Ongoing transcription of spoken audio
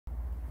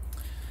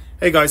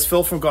Hey guys,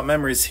 Phil from Got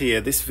Memories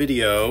here. This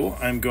video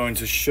I'm going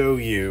to show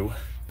you,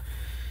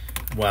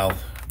 well,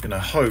 I'm going to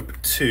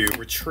hope to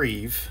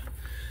retrieve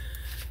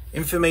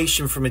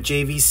information from a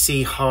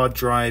JVC hard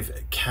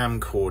drive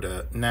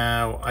camcorder.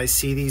 Now, I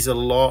see these a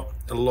lot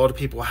of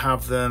people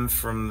have them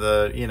from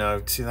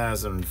the,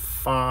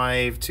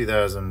 2005,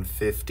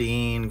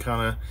 2015,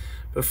 kind of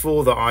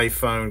before the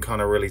iPhone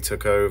kind of really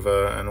took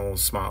over and all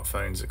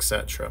smartphones,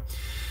 etc.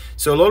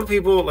 So a lot of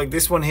people, like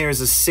this one here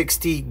is a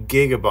 60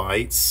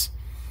 gigabytes.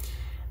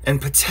 And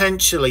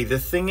potentially, the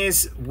thing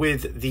is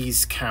with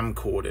these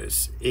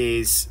camcorders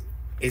is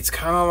it's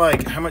kind of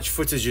like how much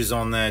footage is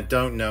on there,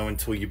 don't know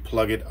until you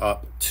plug it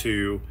up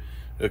to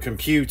a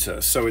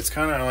computer. So it's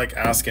kind of like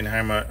asking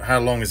how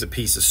long is a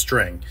piece of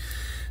string.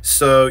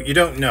 So you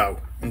don't know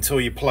until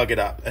you plug it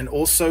up. And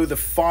also the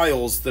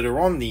files that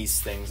are on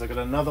these things, I got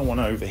another one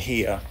over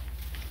here.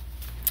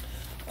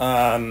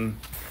 Let's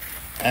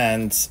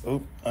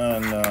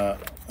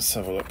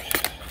have a look.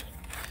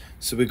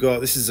 So we got,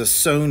 this is a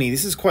Sony,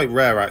 this is quite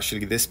rare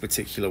actually, this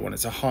particular one,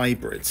 it's a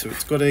hybrid. So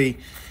it's got a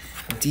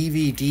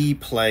DVD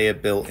player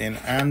built in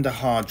and a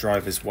hard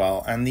drive as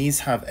well. And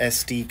these have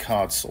SD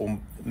cards or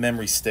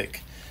memory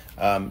stick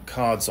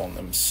cards on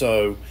them.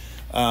 So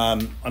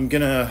I'm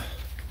gonna,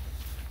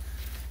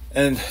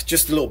 and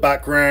just a little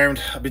background,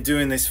 I've been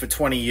doing this for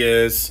 20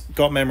 years,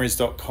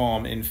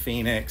 gotmemories.com in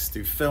Phoenix,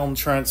 do film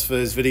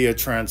transfers, video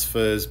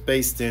transfers,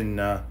 based in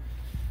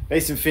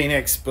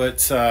Phoenix,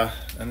 but,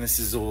 and this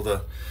is all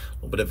the,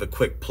 a bit of a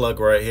quick plug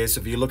right here.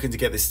 So if you're looking to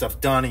get this stuff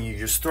done and you're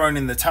just throwing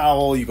in the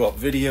towel, you got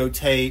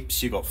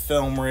videotapes, you got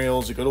film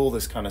reels, you got all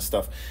this kind of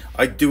stuff.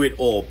 I do it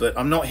all, but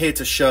I'm not here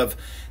to shove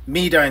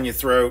me down your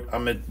throat.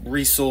 I'm a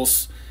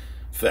resource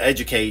for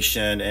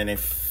education. And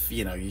if,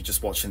 you're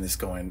just watching this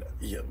going,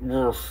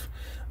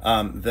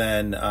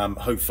 then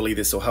hopefully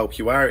this will help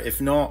you out. If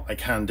not, I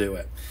can do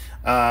it.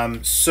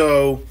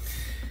 So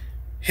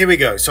here we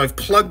go. So I've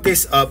plugged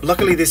this up.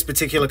 Luckily, this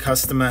particular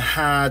customer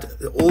had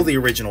all the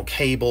original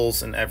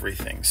cables and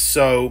everything.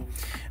 So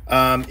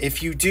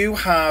if you do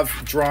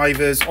have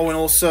drivers, and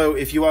also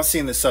if you are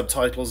seeing the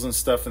subtitles and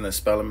stuff and the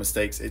spelling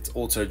mistakes, it's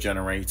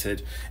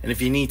auto-generated. And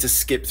if you need to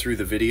skip through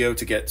the video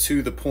to get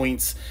to the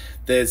points,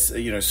 there's,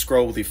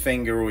 scroll with your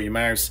finger or your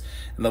mouse,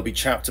 and there'll be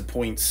chapter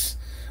points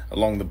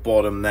along the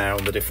bottom now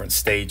in the different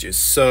stages.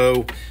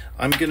 So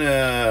I'm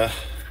gonna,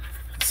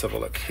 let's have a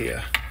look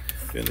here,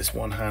 doing this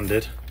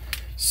one-handed.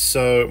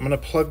 So I'm going to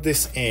plug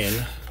this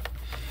in.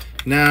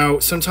 Now,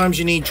 sometimes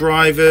you need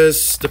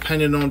drivers,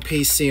 depending on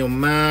PC or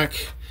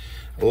Mac.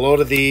 A lot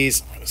of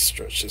these, let's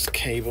stretch this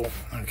cable.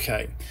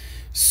 Okay,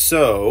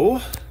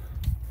 so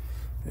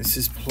this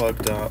is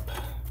plugged up.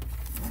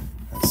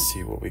 Let's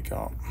see what we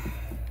got.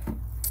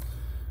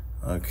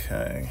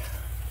 Okay.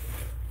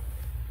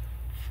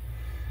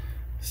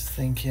 Just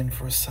thinking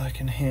for a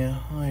second here.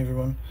 Hi,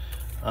 everyone.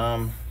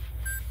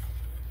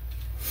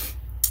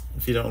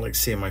 If you don't like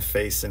seeing my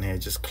face in here,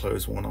 just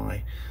close one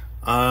eye.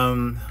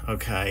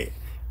 Okay,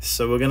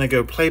 so we're gonna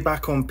go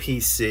playback on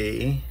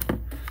PC,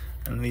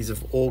 and these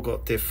have all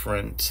got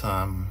different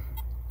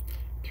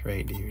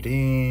create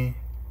DVD,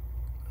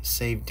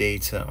 save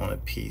data on a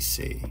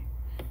PC.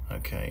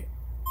 Okay,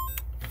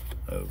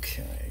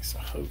 so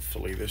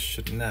hopefully this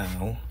should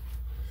now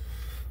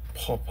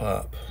pop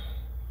up,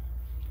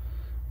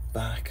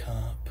 back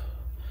up.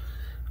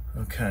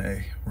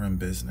 Okay, we're in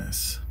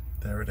business.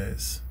 There it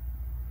is.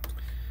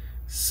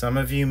 Some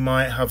of you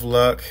might have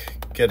luck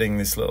getting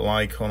this little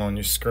icon on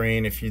your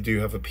screen. If you do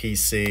have a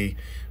PC, it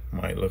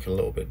might look a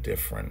little bit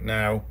different.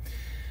 Now,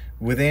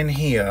 within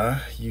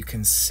here, you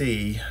can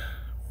see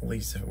all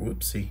these, all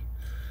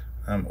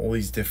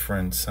these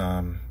different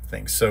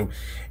things. So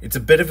it's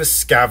a bit of a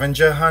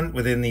scavenger hunt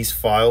within these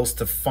files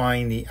to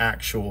find the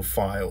actual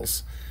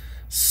files.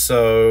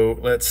 So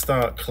let's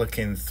start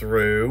clicking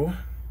through.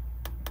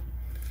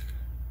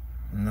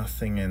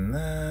 Nothing in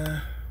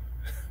there.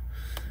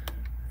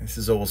 This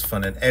is always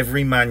fun. And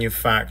every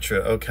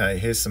manufacturer, okay,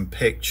 here's some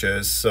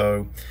pictures.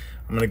 So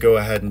I'm gonna go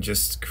ahead and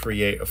just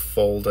create a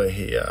folder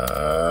here.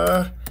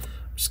 I'm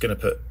just gonna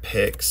put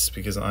pics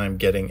because I'm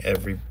getting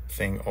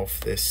everything off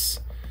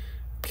this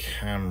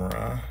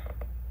camera.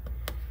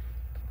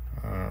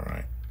 All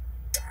right,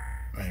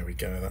 there we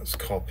go, that's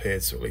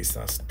copied, so at least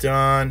that's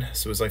done.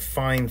 So as I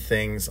find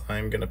things,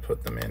 I'm gonna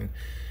put them in.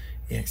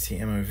 exe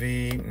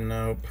MOV,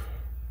 nope.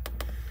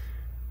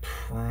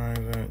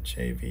 Private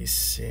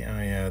JVC,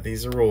 oh yeah,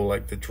 these are all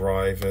like the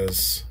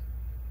drivers.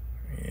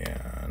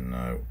 Yeah,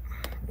 no,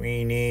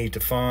 we need to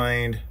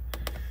find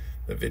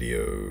the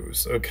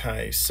videos.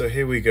 Okay, so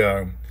here we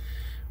go.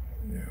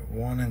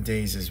 One and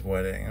Daisy's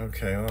wedding.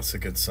 Okay, well, that's a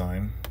good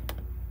sign.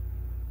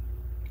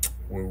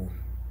 Whoa,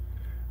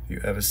 have you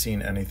ever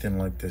seen anything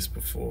like this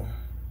before?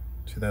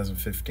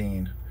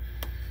 2015.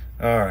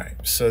 All right,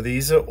 so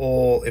these are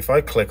all, if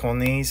I click on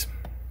these,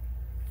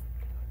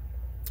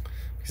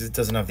 because it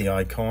doesn't have the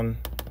icon,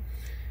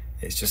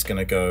 it's just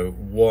gonna go,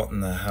 what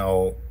in the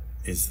hell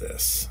is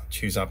this?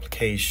 Choose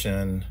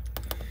application,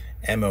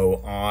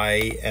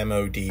 MOI,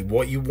 MOD.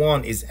 What you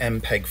want is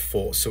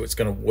MPEG-4, so it's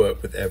gonna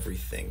work with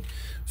everything.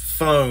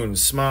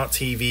 phones, smart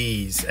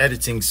TVs,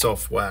 editing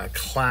software,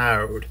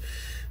 cloud.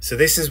 So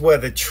this is where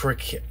the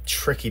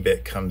tricky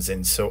bit comes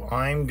in. So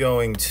I'm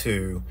going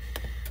to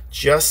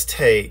just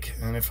take,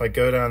 and if I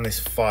go down this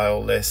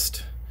file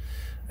list,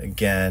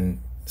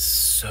 again,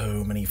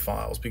 so many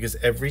files, because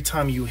every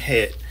time you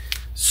hit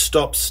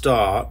stop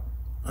start,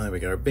 there we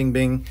go, bing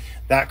bing,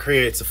 that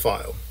creates a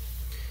file.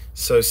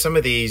 So some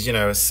of these, you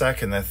know, a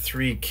second, they're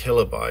 3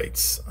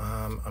 kilobytes.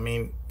 I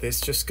mean,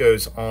 this just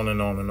goes on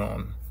and on and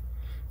on.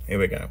 Here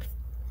we go.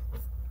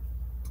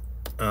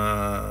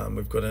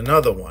 We've got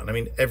another one. I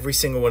mean, every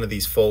single one of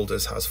these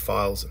folders has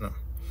files in them.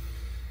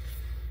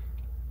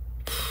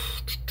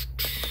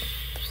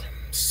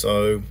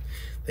 So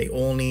they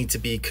all need to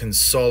be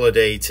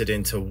consolidated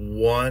into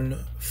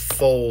one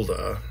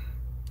folder,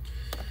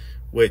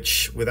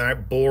 which,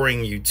 without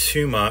boring you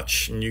too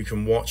much, and you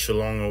can watch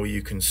along or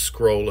you can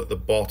scroll at the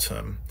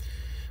bottom,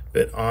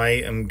 but I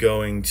am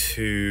going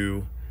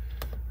to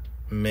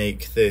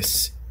make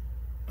this,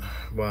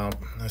 well,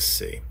 let's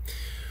see.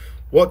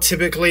 What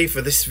typically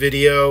for this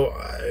video,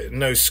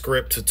 no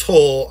script at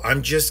all,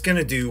 I'm just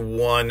gonna do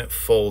one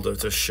folder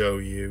to show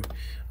you.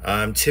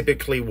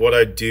 Typically what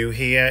I do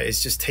here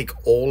is just take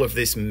all of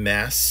this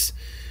mess,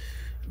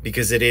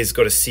 because it is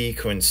got a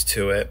sequence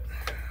to it.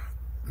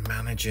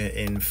 Manager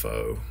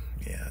info,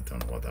 yeah, I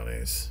don't know what that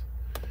is.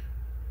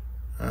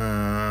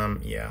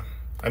 Yeah,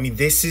 I mean,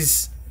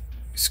 it's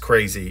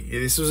crazy.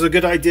 This was a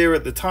good idea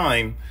at the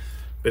time,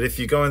 but if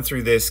you're going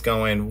through this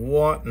going,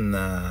 what in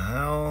the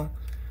hell?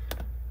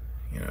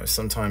 You know,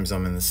 sometimes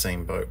I'm in the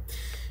same boat.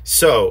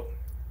 So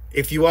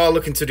if you are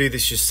looking to do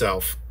this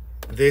yourself,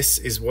 this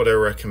is what I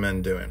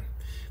recommend doing.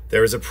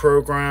 There is a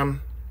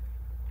program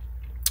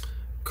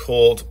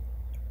called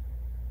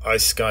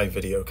isky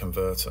Video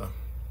Converter.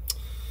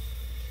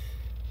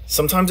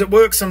 Sometimes it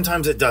works,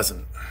 sometimes it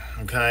doesn't.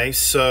 Okay,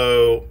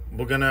 so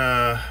we're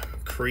gonna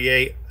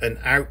create an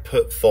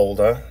output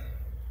folder.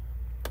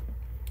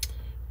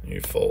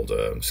 New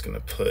folder. I'm just gonna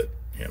put,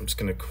 yeah, I'm just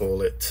gonna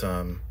call it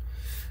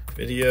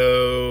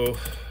video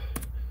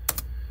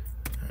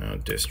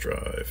disk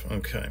drive.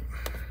 Okay,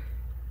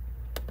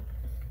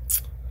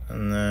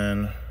 and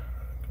then I'm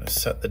gonna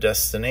set the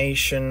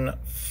destination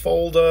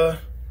folder.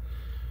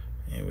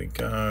 Here we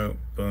go.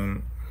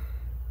 Boom.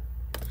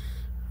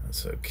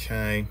 That's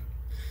okay.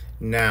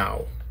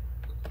 Now,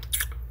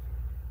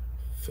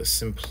 for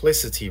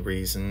simplicity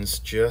reasons,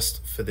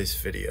 just for this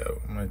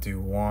video, I'm gonna do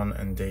Juan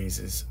and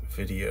Daisy's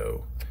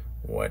video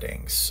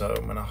wedding. So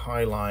I'm gonna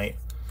highlight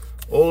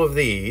all of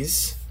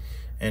these,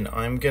 and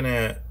I'm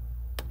gonna,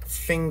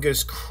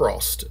 fingers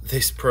crossed,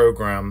 this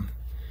program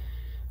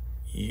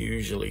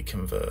usually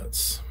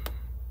converts.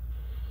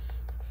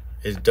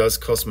 It does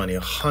cost money,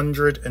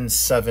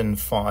 107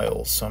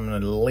 files. So I'm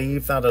gonna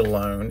leave that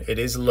alone. It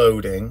is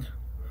loading.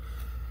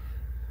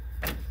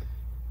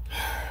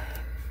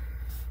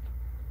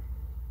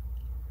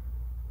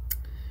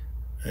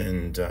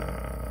 And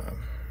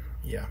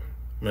yeah,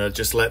 I'm gonna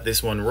just let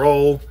this one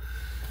roll.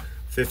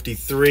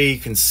 53,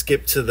 can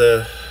skip to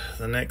the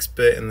next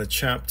bit in the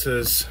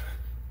chapters.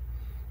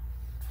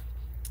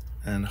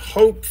 And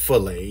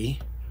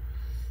hopefully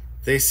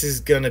this is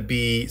gonna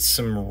be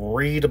some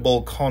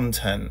readable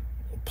content,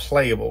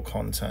 playable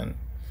content.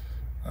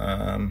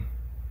 While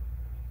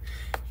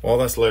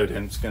that's loading,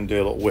 I'm just gonna do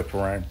a little whip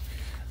around.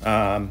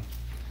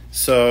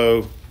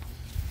 So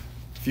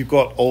if you've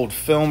got old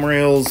film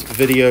reels,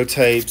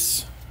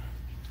 videotapes,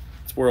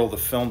 it's where all the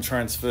film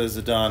transfers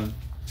are done.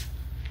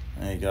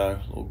 There you go,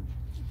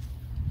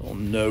 little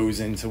nose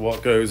into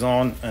what goes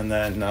on. And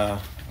then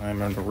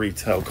I'm in a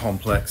retail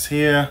complex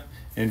here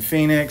in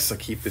Phoenix. I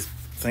keep this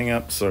thing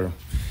up so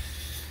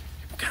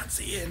people can't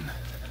see in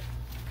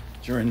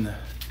during the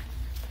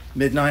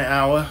midnight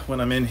hour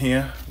when I'm in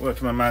here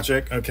working my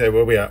magic. Okay,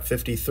 where are we at?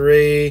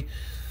 53.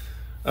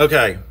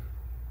 Okay.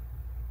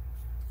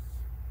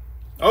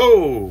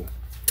 Oh,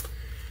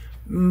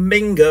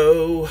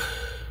 bingo.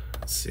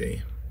 Let's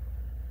see.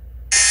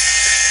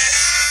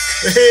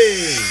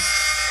 Hey.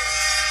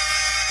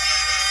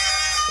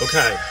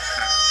 Okay.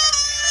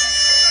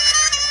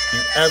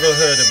 You ever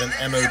heard of an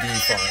MOD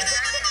file?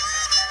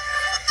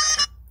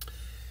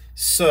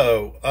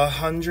 So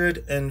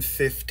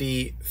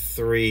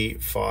 153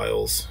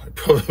 files. I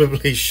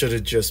probably should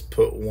have just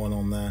put one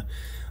on there.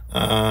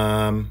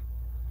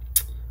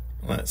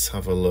 Let's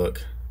have a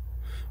look.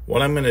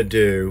 What I'm gonna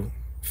do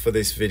for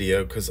this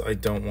video, because I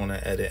don't want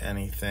to edit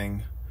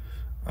anything,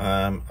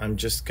 I'm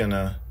just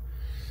gonna,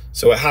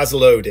 so it has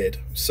loaded.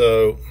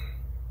 So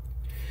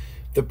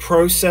the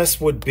process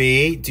would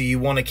be, do you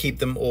want to keep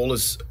them all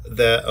as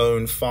their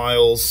own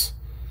files,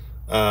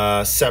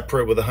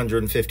 separate with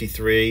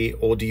 153,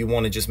 or do you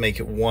want to just make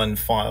it one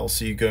file?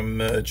 So you go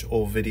merge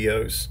all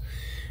videos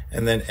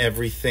and then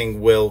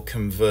everything will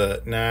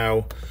convert.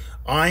 Now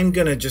I'm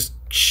gonna just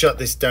shut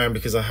this down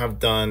because I have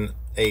done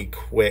a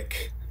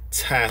quick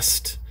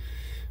test.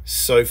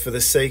 So for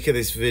the sake of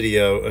this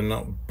video and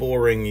not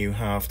boring you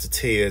half to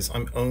tears,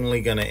 I'm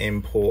only going to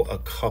import a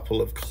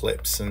couple of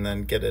clips and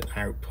then get an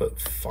output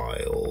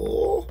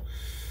file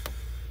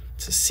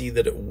to see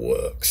that it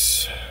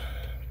works.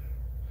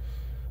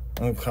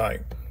 Okay.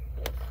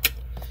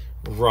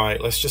 Right,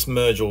 let's just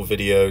merge all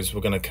videos.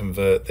 We're going to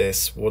convert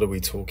this. What are we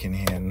talking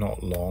here?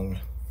 Not long.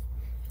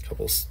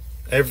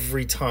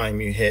 Every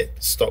time you hit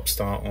stop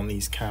start on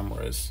these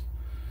cameras,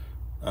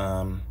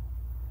 here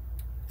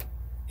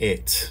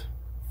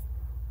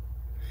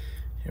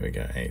we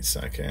go, 8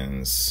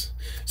 seconds.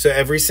 So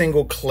every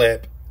single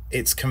clip,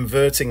 it's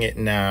converting it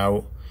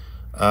now.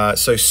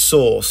 So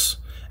source,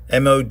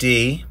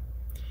 MOD,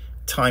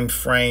 time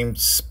frame,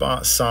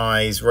 spot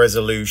size,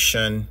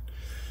 resolution,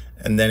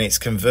 and then it's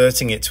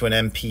converting it to an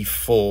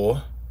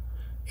mp4.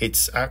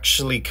 It's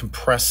actually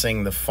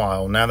compressing the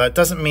file. Now that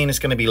doesn't mean it's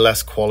going to be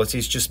less quality,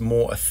 it's just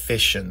more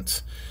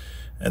efficient.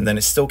 And then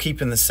it's still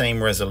keeping the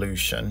same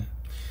resolution.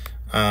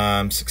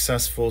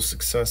 Successful,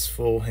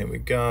 here we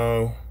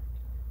go.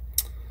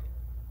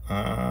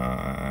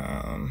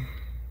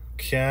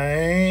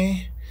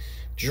 Okay,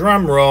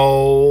 drum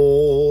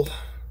roll.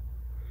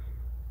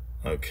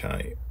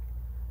 Okay.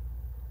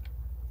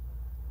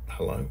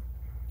 Hello.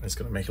 It's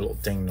going to make a little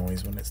ding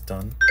noise when it's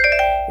done.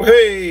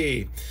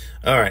 Hey!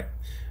 All right.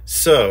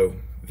 So,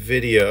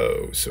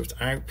 video. So it's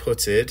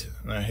outputted.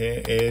 Now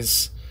here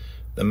is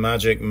the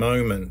magic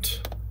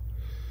moment.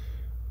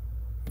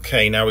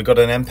 Okay, now we've got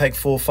an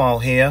MPEG-4 file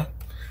here.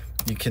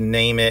 You can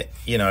name it,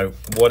 you know,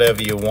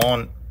 whatever you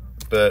want,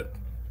 but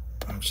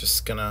I'm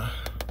just gonna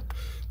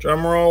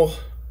drum roll,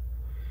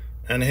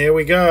 and here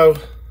we go.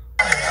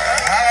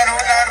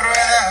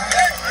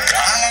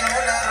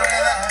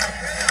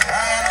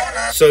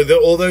 So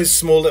all those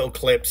small little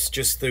clips,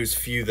 just those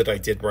few that I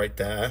did right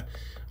there,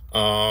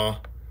 are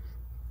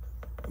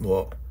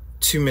what,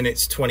 2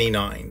 minutes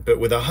 29, but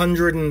with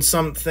 100 and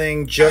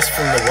something just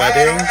from the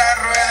wedding,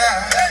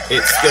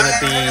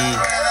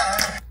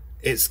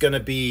 it's gonna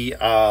be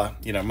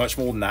you know, much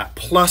more than that,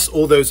 plus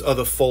all those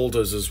other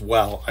folders as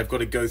well. I've got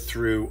to go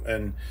through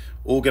and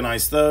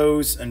organize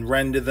those and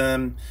render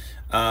them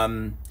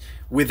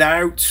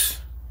without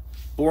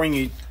boring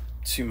you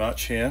too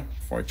much here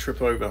before I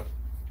trip over.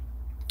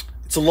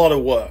 It's a lot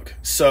of work.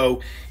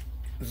 So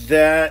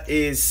there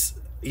is,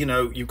 you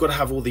know, you've got to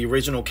have all the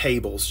original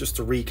cables. Just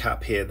to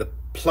recap here,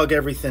 plug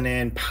everything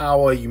in,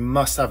 power, you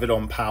must have it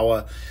on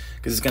power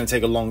because it's going to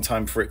take a long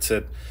time for it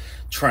to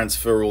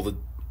transfer all the,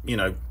 you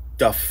know,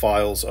 duff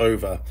files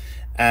over,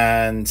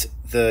 and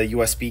the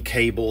USB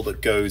cable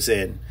that goes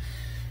in.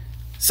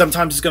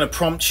 Sometimes it's going to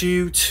prompt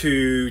you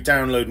to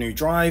download new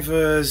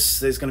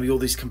drivers. There's going to be all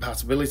these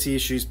compatibility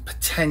issues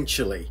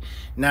potentially.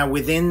 Now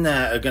within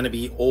there are going to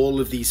be all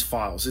of these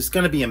files. It's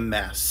going to be a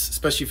mess,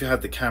 especially if you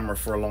had the camera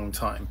for a long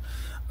time.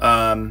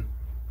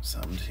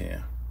 Sound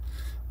here.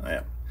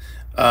 Oh,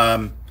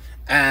 yeah.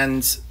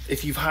 And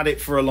if you've had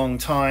it for a long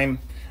time,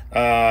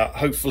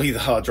 hopefully the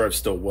hard drive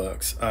still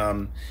works.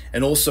 And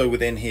also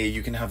within here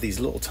you can have these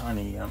little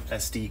tiny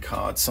SD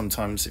cards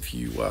sometimes if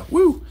you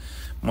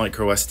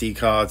micro SD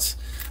cards,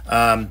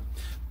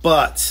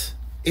 but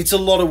it's a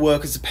lot of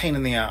work. It's a pain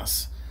in the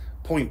ass,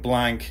 point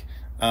blank,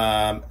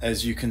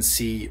 as you can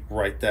see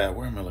right there.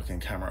 Where am I looking?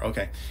 Camera.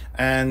 Okay.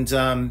 And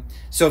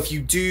so if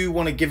you do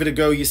want to give it a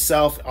go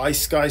yourself,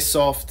 isky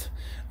soft,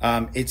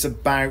 it's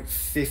about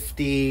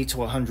 $50 to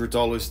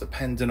 $100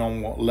 depending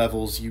on what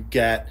levels you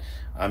get.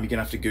 You're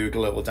gonna have to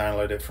Google it or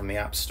download it from the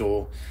App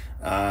Store.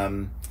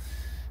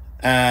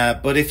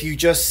 But if you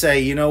just say,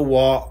 you know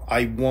what,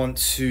 I want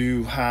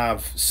to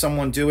have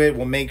someone do it,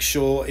 well, make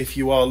sure if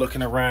you are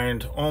looking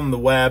around on the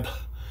web,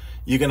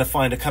 you're gonna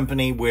find a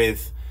company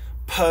with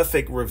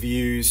perfect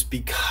reviews,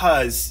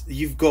 because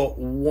you've got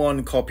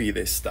one copy of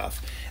this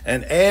stuff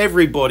and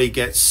everybody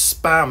gets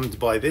spammed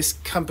by this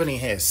company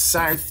here,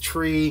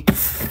 Southtree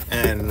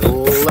and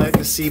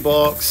Legacy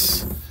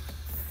Box.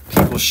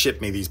 People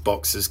ship me these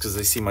boxes because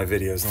they see my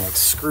videos and I'm like,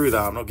 screw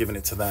that, I'm not giving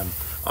it to them.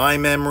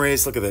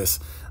 iMemories, look at this.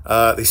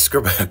 They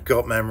scrub out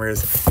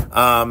GotMemories.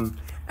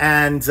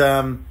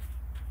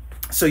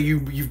 So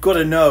you've got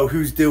to know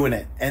who's doing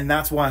it. And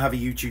that's why I have a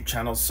YouTube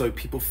channel, so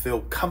people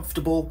feel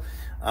comfortable,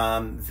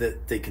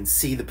 that they can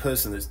see the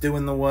person that's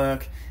doing the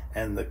work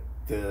and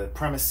the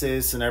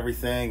premises and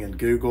everything, and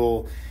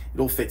Google, it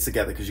all fits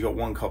together because you got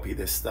one copy of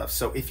this stuff.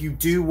 So if you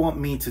do want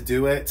me to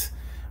do it,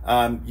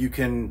 you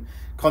can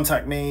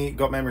contact me,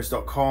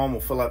 gotmemories.com,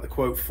 or fill out the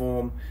quote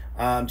form.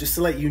 Just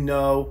to let you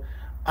know,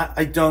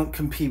 I don't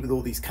compete with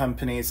all these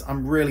companies.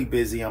 I'm really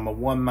busy. I'm a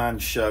one-man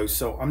show,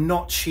 so I'm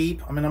not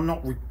cheap. I mean, I'm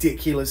not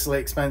ridiculously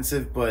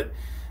expensive, but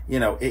you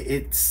know,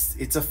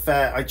 it's a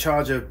fair, I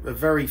charge a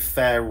very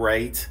fair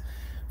rate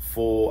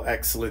for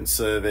excellent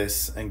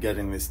service and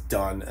getting this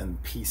done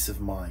and peace of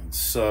mind.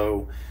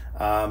 So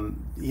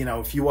you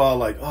know, if you are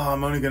like, oh,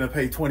 I'm only gonna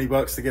pay 20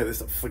 bucks to get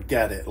this,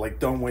 forget it. Like,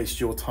 don't waste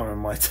your time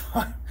and my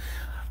time.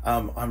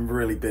 I'm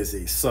really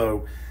busy.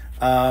 So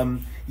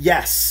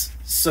yes,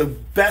 so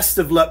best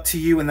of luck to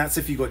you. And that's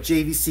if you've got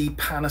JVC,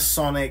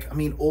 Panasonic, I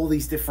mean, all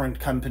these different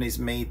companies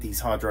made these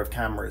hard drive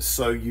cameras.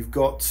 So you've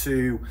got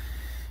to,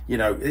 you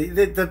know,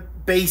 the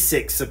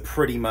basics are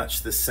pretty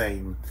much the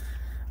same.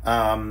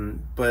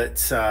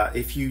 But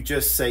if you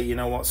just say, you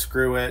know what,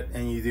 screw it,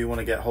 and you do want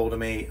to get hold of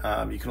me,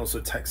 you can also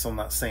text on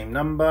that same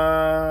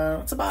number.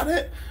 That's about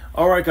it.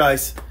 All right,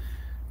 guys.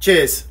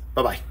 Cheers.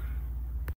 Bye-bye.